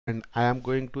and I am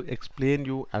going to explain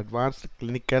you advanced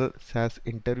clinical SAS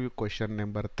interview question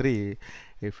number 3.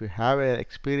 If you have a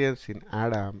experience in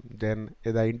ADAM, then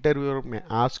the interviewer may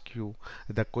ask you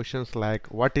the questions like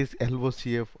what is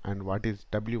LOCF and what is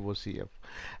WOCF.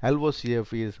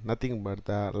 LOCF is nothing but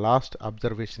the last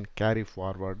observation carry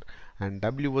forward, and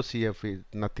WOCF is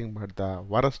nothing but the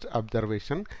worst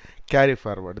observation carry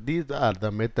forward. These are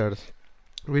the methods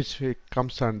which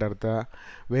comes under the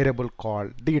variable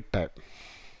called D type.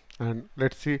 And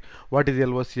let's see what is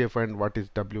LOCF and what is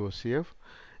WOCF.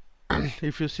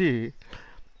 If you see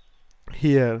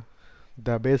here,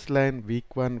 the baseline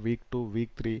week 1, week 2, week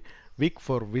 3, week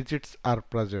 4 visits are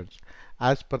present.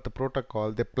 As per the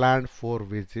protocol, they planned 4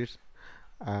 visits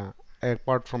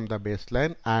apart from the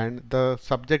baseline, and the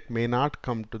subject may not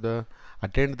come to the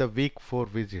attend the week 4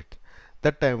 visit.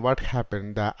 That time what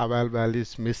happened? The eval value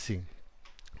is missing.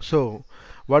 So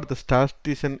what the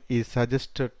statistician is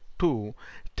suggested to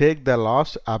take the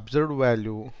last observed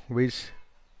value which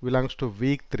belongs to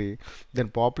week 3, then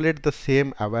populate the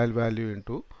same eval value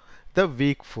into the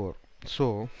week 4.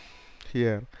 So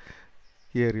here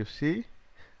you see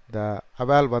the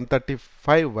eval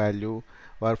 135 value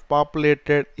were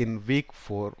populated in week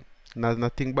 4.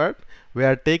 Nothing but we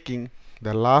are taking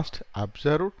the last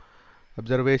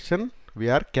observation, we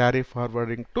are carry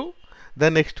forwarding to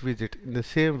the next visit. In the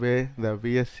same way, the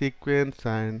VS sequence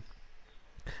and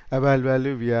eval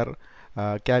value we are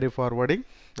carry forwarding,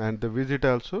 and the visit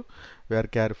also we are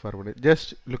carry forwarding.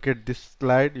 Just look at this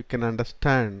slide, you can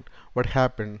understand what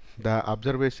happened. The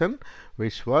observation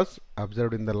which was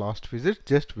observed in the last visit,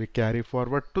 just we carry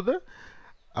forward to the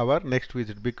our next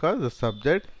visit because the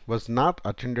subject was not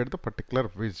attended the particular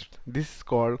visit. This is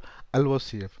called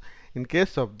LOCF. In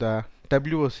case of the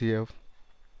WOCF,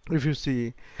 if you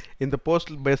see in the post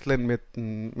baseline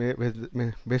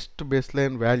best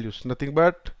baseline values, nothing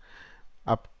but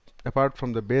apart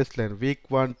from the baseline week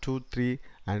 1, 2, 3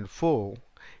 and 4,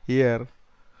 here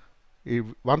if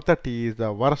 130 is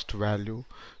the worst value,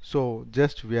 so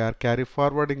just we are carry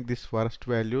forwarding this worst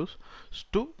values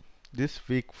to this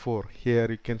week 4. Here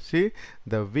you can see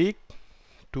the week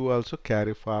 2 also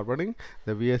carry forwarding,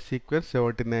 the VS sequence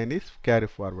 79 is carry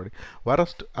forwarding.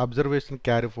 Worst observation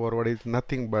carry forward is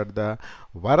nothing but the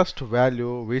worst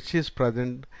value which is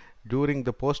present during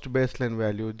the post baseline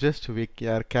value, just we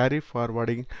are carry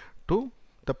forwarding to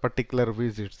the particular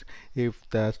visits. If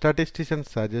the statistician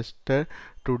suggested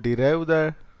to derive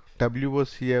the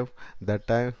WOCF, that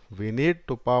time we need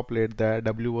to populate the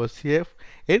WOCF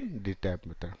in D-type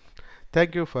method.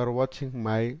 Thank you for watching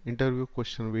my interview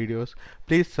question videos.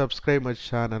 Please subscribe my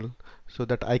channel so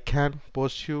that I can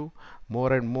post you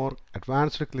more and more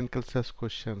advanced clinical SAS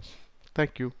questions.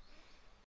 Thank you.